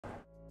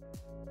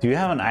Do you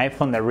have an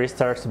iPhone that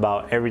restarts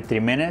about every 3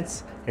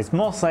 minutes? It's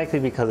most likely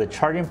because the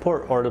charging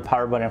port or the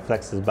power button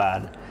flex is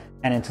bad.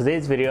 And in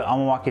today's video, I'm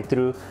gonna walk you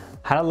through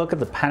how to look at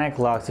the panic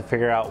logs to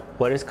figure out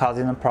what is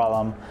causing the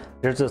problem.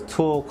 There's a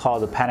tool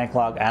called the panic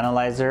log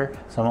analyzer,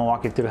 so I'm gonna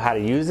walk you through how to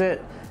use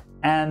it,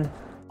 and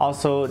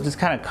also just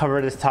kind of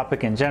cover this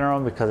topic in general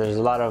because there's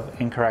a lot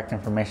of incorrect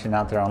information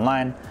out there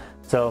online.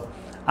 So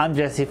I'm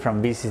Jesse from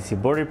BCC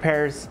Board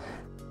Repairs.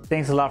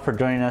 Thanks a lot for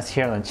joining us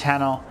here on the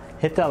channel.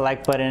 Hit that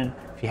like button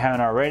if you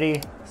haven't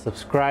already.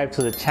 Subscribe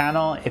to the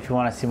channel if you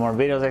want to see more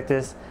videos like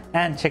this,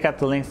 and check out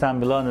the links down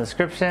below in the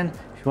description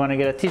if you want to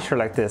get a t-shirt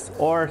like this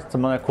or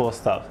some other cool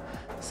stuff.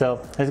 So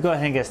let's go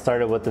ahead and get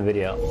started with the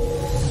video.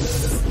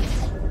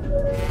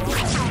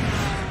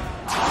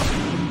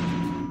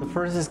 So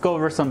first, let's go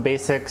over some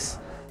basics.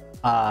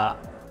 On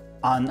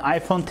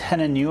iPhone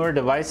 10 and newer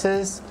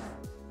devices,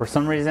 for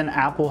some reason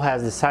Apple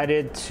has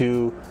decided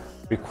to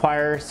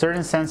require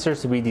certain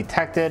sensors to be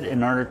detected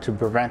in order to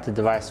prevent the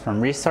device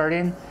from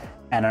restarting.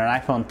 And on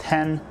iPhone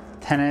 10,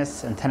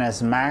 10s, and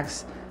 10s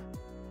Max,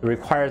 it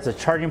requires a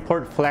charging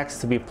port flex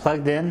to be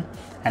plugged in,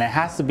 and it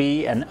has to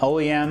be an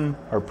OEM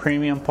or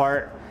premium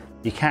part.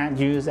 You can't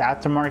use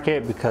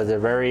aftermarket because they're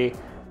very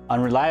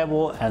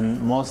unreliable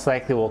and most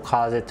likely will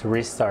cause it to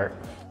restart.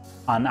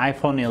 On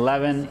iPhone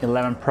 11,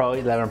 11 Pro,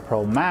 11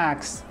 Pro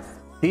Max,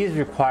 these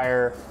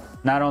require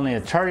not only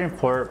a charging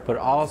port, but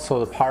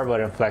also the power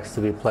button flex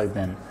to be plugged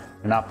in. If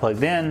they're not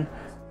plugged in,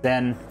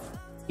 then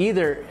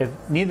if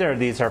neither of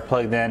these are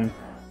plugged in,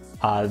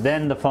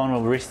 then the phone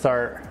will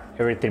restart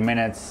every 3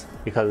 minutes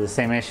because of the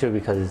same issue,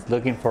 because it's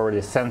looking for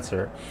this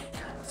sensor.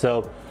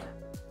 So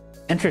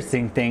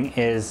interesting thing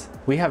is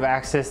we have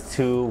access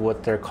to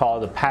what they're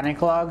called the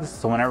panic logs.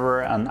 So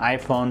whenever an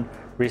iPhone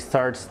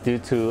restarts due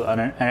to an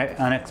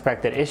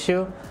unexpected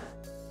issue,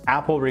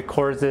 Apple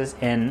records this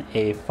in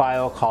a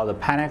file called a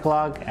panic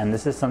log, and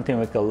this is something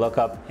we can look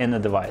up in the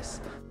device.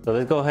 So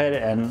let's go ahead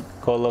and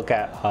go look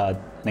at an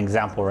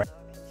example, right?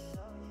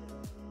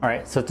 All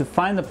right, so to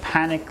find the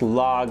panic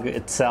log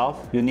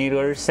itself, you need to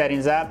go to your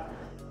Settings app,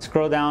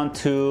 scroll down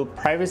to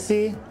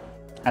Privacy.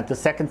 At the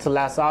second to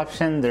last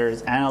option,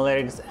 there's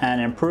Analytics and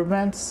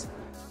Improvements.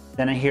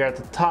 Then here at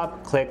the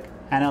top, click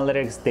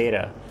Analytics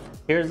Data.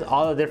 Here's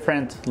all the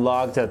different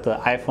logs that the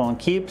iPhone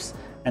keeps,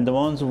 and the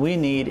ones we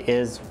need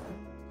is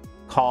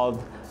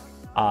called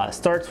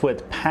starts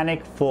with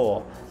panic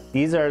full.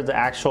 These are the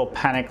actual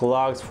panic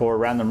logs for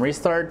random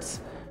restarts.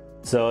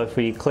 So if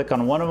we click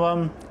on one of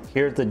them,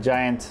 here's the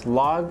giant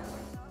log,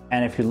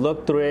 and if you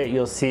look through it,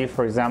 you'll see,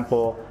 for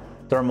example,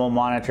 thermal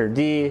monitor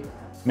D,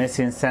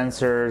 missing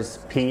sensors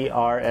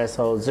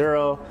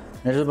PRSO0.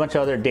 There's a bunch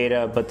of other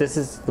data, but this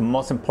is the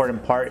most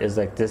important part, is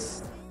like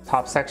this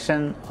top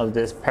section of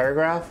this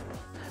paragraph.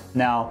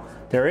 Now,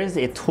 there is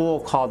a tool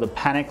called the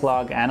Panic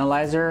Log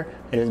Analyzer.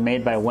 It is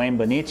made by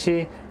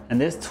Bonnici,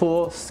 and this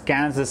tool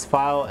scans this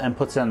file and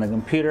puts it on the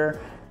computer,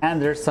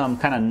 and there's some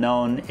kind of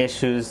known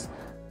issues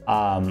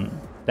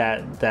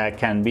that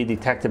can be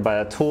detected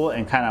by the tool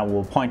and kind of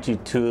will point you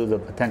to the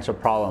potential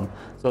problem.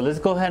 So let's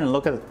go ahead and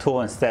look at the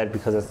tool instead,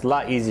 because it's a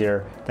lot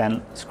easier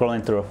than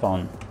scrolling through a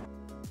phone.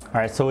 All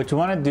right, so what you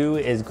want to do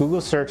is Google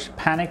search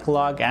Panic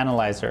Log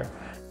Analyzer,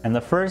 and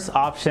the first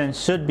option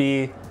should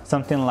be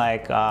something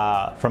like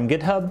from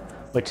GitHub,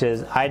 which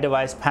is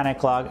iDevice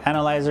Panic Log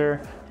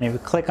Analyzer. And if you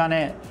click on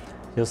it,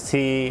 you'll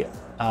see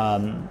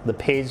the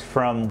page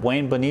from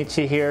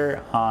Bonnici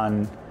here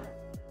on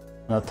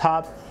the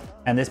top.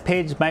 And this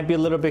page might be a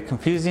little bit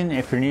confusing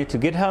if you're new to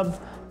GitHub,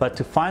 but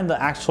to find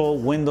the actual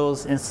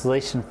Windows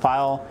installation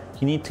file,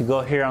 you need to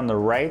go here on the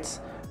right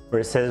where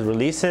it says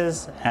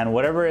releases, and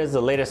whatever is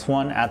the latest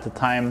one at the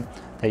time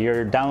that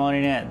you're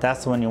downloading it,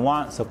 that's the one you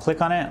want. So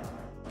click on it.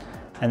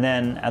 And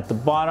then at the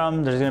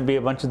bottom, there's going to be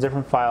a bunch of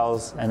different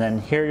files. And then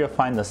here you'll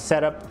find the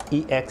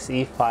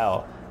setup.exe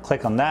file.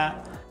 Click on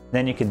that.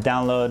 Then you can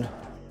download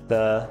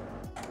the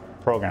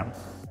program.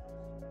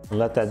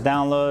 Let that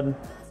download.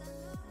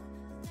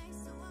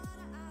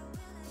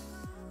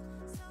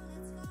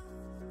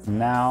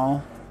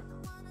 Now,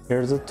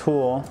 here's the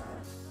tool.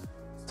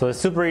 So it's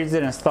super easy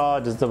to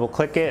install. Just double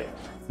click it.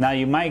 Now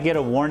you might get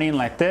a warning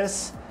like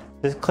this.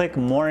 Just click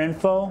more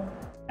info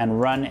and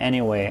run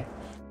anyway.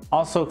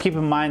 Also, keep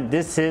in mind,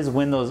 this is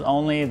Windows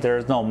only.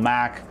 There's no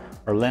Mac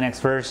or Linux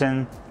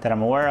version that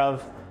I'm aware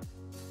of.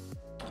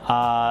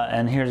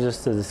 And here's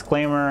just a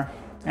disclaimer,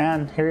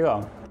 and here you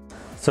go.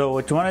 So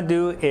what you want to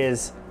do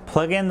is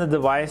plug in the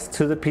device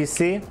to the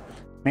PC.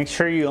 Make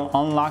sure you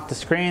unlock the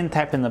screen,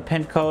 type in the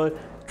PIN code,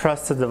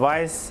 trust the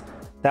device.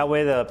 That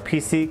way the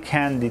PC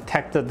can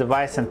detect the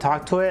device and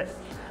talk to it.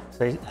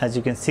 So as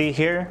you can see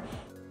here,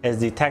 is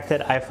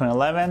detected iPhone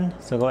 11.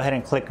 So go ahead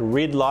and click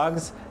read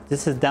logs.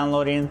 This is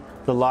downloading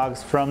the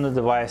logs from the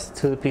device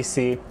to the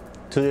PC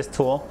to this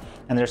tool,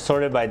 and they're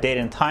sorted by date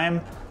and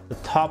time, the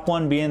top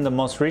one being the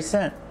most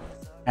recent.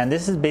 And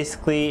this is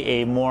basically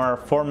a more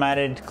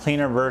formatted,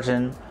 cleaner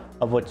version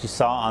of what you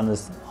saw on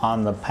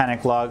the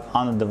panic log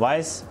on the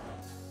device.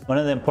 One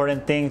of the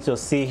important things you'll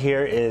see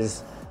here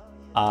is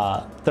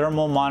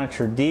thermal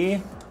monitor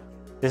D.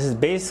 This is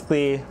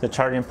basically the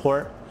charging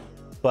port.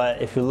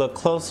 but if you look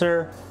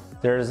closer,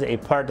 there's a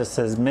part that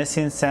says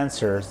missing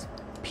sensors,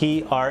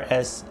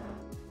 PRS0,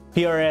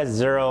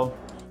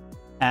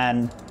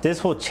 and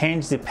this will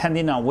change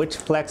depending on which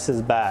flex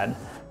is bad.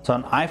 So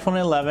on iPhone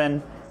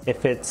 11,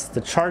 if it's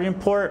the charging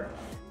port,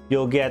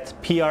 you'll get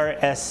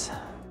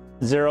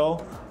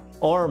PRS0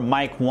 or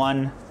mic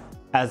 1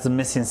 as the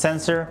missing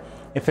sensor.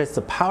 If it's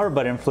the power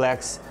button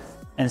flex,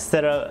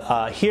 instead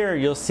of here,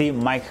 you'll see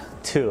mic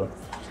 2.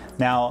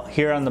 Now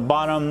here on the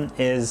bottom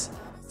is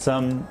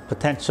some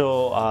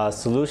potential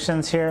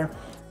solutions here.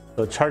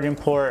 So charging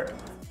port,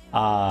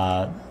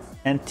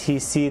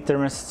 NTC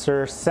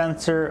thermistor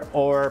sensor,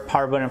 or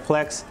power button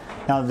flex.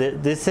 Now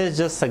this is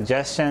just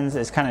suggestions.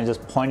 It's kind of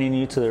just pointing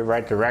you to the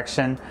right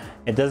direction.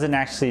 It doesn't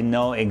actually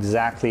know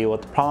exactly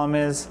what the problem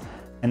is,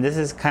 and this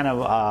is kind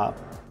of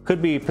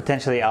could be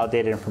potentially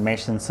outdated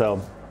information.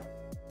 So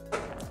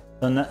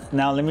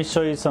now let me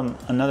show you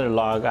another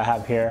log I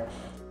have here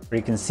where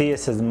you can see it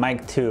says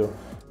mic 2.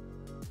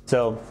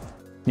 So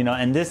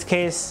in this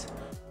case,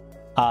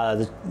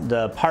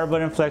 the power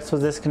button flex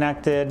was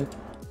disconnected,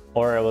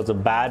 or it was a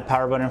bad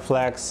power button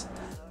flex.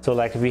 So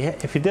like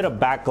if you did a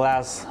back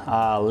glass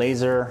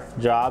laser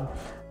job,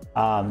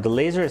 the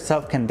laser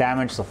itself can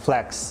damage the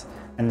flex,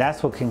 and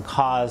that's what can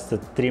cause the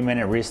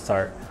 3-minute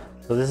restart.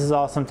 So this is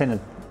all something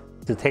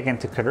to take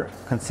into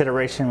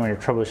consideration when you're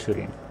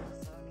troubleshooting.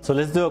 So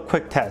let's do a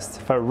quick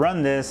test. If I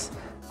run this,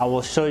 I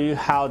will show you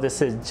how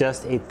this is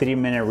just a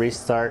 3-minute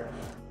restart.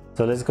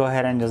 So let's go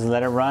ahead and just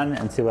let it run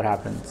and see what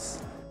happens.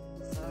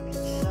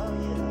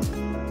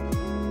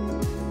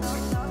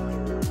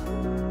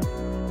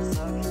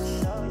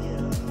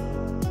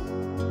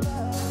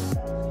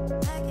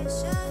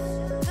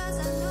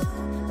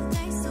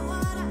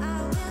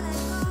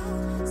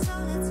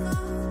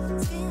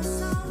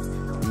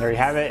 There you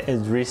have it,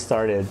 it's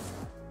restarted.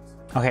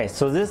 Okay,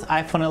 so this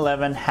iPhone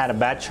 11 had a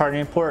bad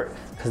charging port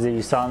because if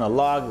you saw in the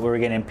log, we were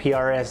getting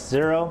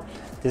PRS0.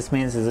 This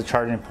means it's a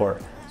charging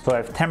port. So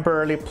I've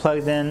temporarily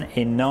plugged in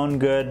a known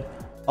good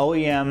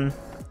OEM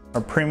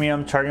or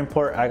premium charging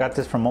port. I got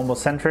this from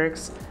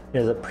Mobilecentrics.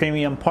 There's a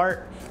premium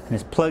part and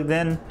it's plugged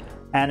in,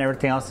 and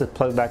everything else is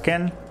plugged back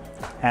in.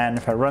 And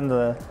if I run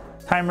the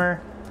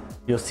timer,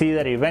 you'll see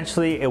that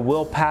eventually it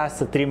will pass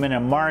the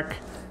 3-minute mark.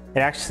 It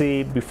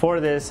actually,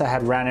 before this, I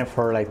had ran it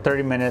for like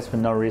 30 minutes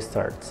with no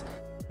restarts.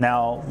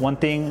 Now, one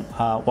thing,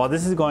 while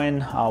this is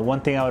going,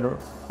 one thing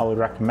I would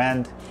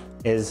recommend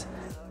is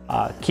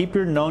keep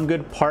your known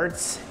good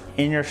parts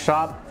in your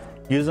shop.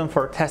 Use them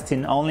for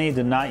testing only.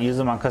 Do not use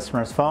them on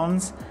customers'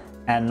 phones.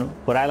 And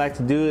what I like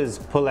to do is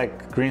put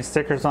like green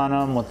stickers on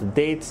them with the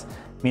dates,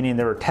 meaning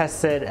they were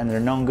tested and they're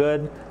known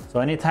good.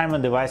 So anytime a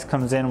device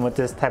comes in with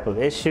this type of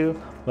issue,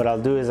 what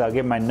I'll do is I'll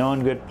get my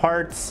known good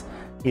parts,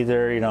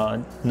 either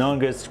known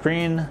good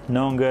screen,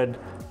 known good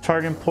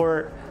charging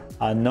port,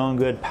 known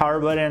good power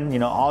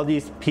button, all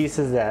these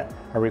pieces that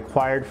are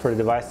required for the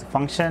device to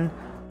function.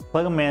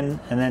 Plug them in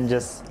and then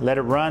just let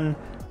it run.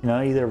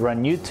 Either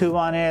run YouTube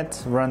on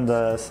it, run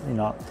the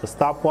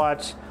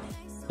stopwatch,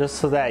 just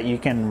so that you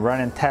can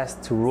run and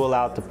test to rule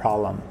out the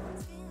problem.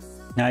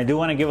 Now I do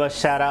want to give a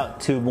shout out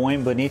to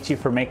Bonnici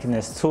for making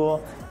this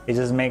tool. It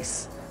just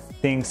makes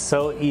things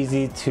so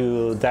easy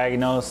to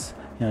diagnose.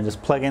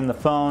 Just plug in the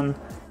phone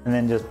and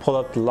then just pull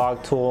up the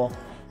log tool,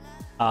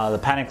 the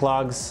panic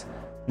logs.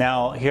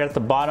 Now here at the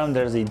bottom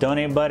there's a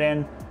donate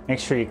button. Make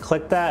sure you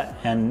click that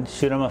and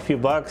shoot them a few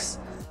bucks.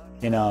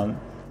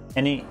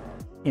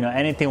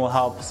 Anything will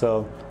help.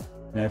 So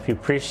if you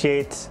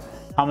appreciate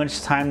how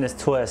much time this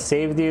tool has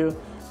saved you,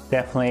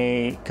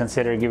 definitely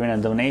consider giving a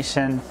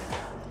donation.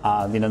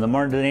 The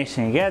more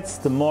donation he gets,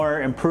 the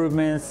more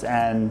improvements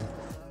and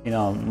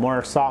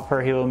more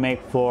software he will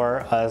make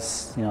for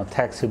us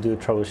techs who do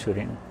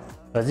troubleshooting.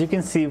 As you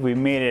can see, we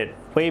made it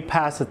way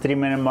past the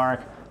 3-minute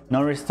mark,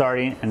 no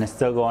restarting, and it's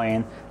still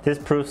going. This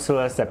proves to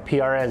us that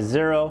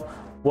PRS0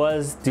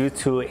 was due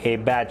to a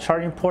bad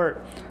charging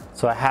port.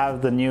 So I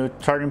have the new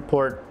charging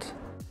port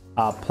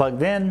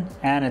plugged in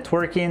and it's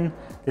working.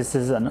 This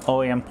is an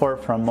OEM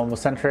port from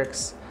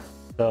Mobilecentrics.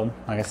 So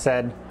like I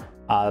said,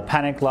 the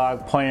panic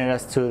log pointed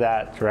us to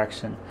that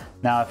direction.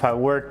 Now if I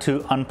were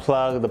to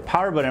unplug the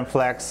power button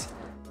flex,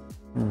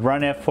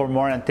 run it for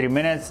more than 3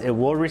 minutes, it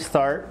will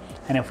restart.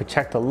 And if we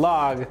check the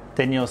log,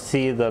 then you'll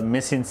see the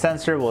missing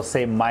sensor will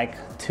say mic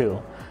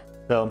 2.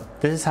 So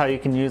this is how you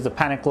can use the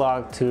panic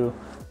log to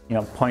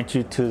point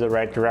you to the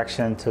right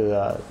direction to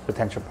the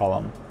potential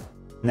problem.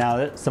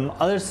 Now some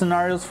other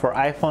scenarios for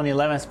iPhone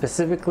 11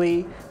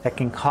 specifically that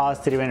can cause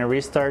 3-minute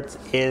restarts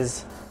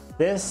is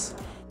this.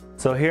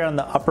 So here on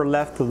the upper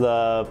left of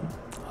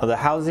the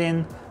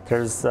housing,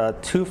 there's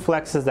 2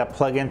 flexes that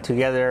plug in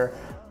together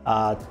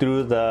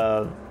through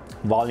the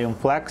volume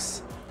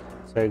flex.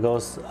 So it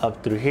goes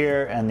up through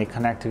here and they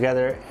connect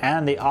together,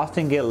 and they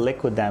often get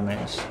liquid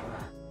damage.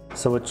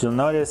 So what you'll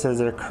notice is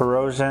there's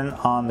corrosion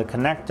on the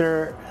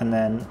connector and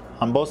then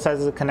on both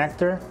sides of the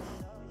connector.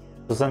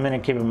 So something to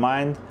keep in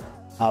mind.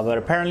 But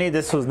apparently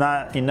this was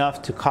not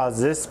enough to cause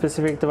this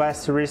specific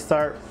device to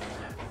restart,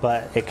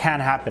 but it can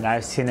happen.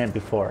 I've seen it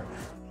before.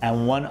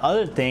 And one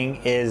other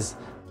thing is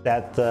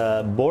that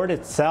the board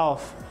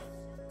itself,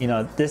 you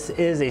know, this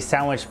is a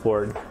sandwich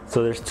board,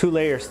 so there's two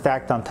layers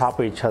stacked on top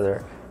of each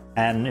other.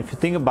 And if you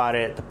think about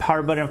it, the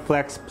power button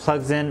flex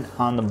plugs in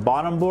on the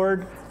bottom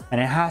board, and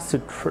it has to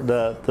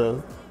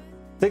the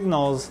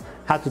signals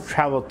have to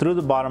travel through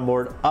the bottom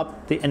board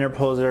up the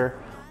interposer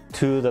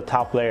to the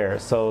top layer.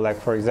 So like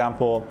for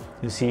example,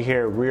 you see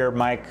here rear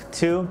mic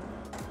 2,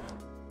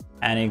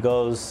 and it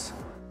goes,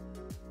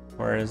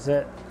 where is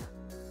it?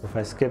 If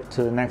I skip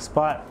to the next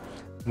spot,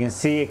 you can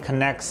see it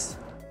connects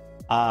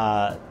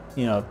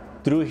you know,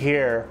 through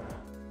here,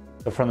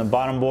 so from the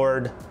bottom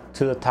board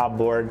to the top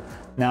board.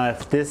 Now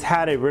if this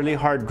had a really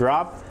hard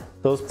drop,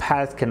 those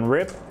pads can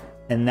rip,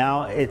 and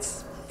now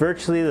it's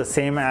virtually the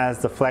same as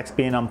the flex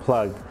being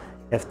unplugged.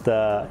 If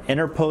the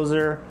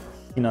interposer,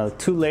 you know,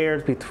 two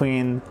layers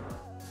between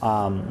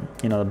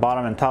you know, the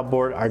bottom and top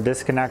board are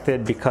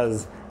disconnected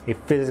because a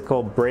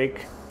physical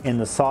break in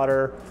the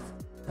solder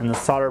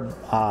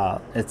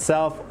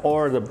itself,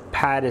 or the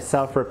pad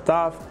itself ripped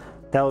off,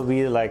 that would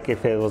be like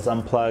if it was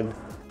unplugged,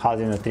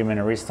 causing the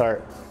 3-minute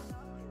restart.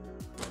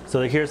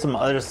 So here's some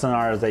other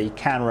scenarios that you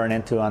can run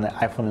into on the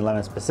iPhone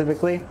 11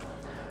 specifically.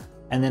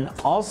 And then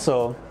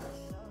also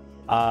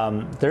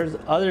there's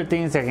other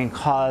things that can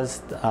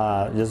cause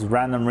just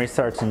random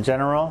restarts in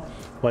general,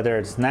 whether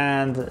it's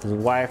NAND,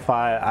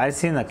 Wi-Fi. I've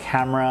seen the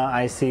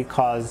camera IC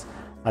cause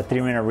a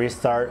 3-minute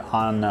restart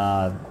on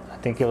I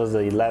think it was the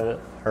 11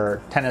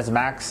 or 10s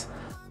Max.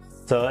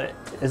 So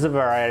it's a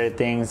variety of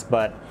things,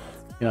 but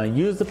you know,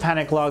 use the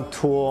panic log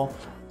tool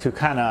to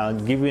kind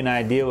of give you an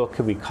idea what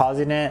could be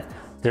causing it.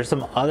 There's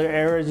some other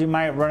errors you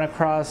might run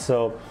across,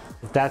 so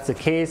if that's the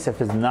case, if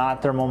it's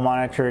not thermal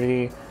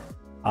monitoring,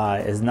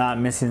 is not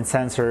missing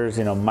sensors,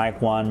 you know,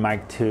 mic 1,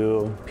 mic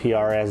 2,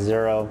 PRS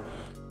 0,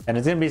 and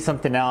it's gonna be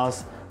something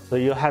else, so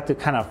you'll have to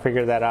kind of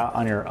figure that out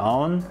on your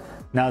own.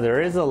 Now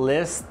there is a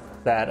list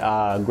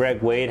that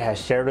Greg Wade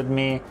has shared with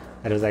me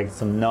that is like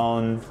some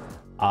known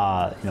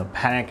you know,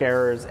 panic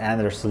errors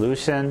and their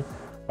solution,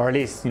 or at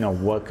least, you know,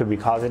 what could be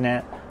causing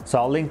it. So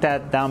I'll link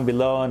that down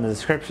below in the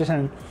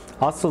description.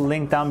 Also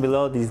link down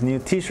below these new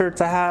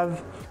t-shirts I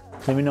have.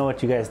 Let me know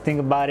what you guys think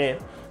about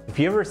it. If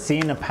you ever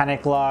seen a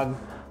panic log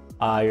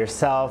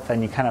yourself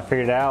and you kind of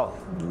figured it out,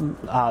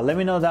 let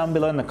me know down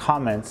below in the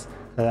comments,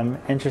 because I'm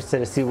interested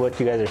to see what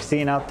you guys are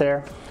seeing out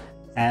there.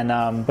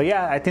 And but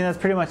yeah, I think that's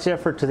pretty much it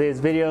for today's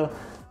video.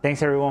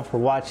 Thanks everyone for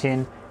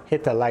watching.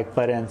 Hit the like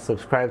button,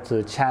 subscribe to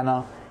the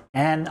channel,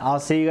 and I'll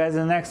see you guys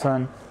in the next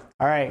one.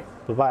 All right,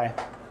 bye-bye.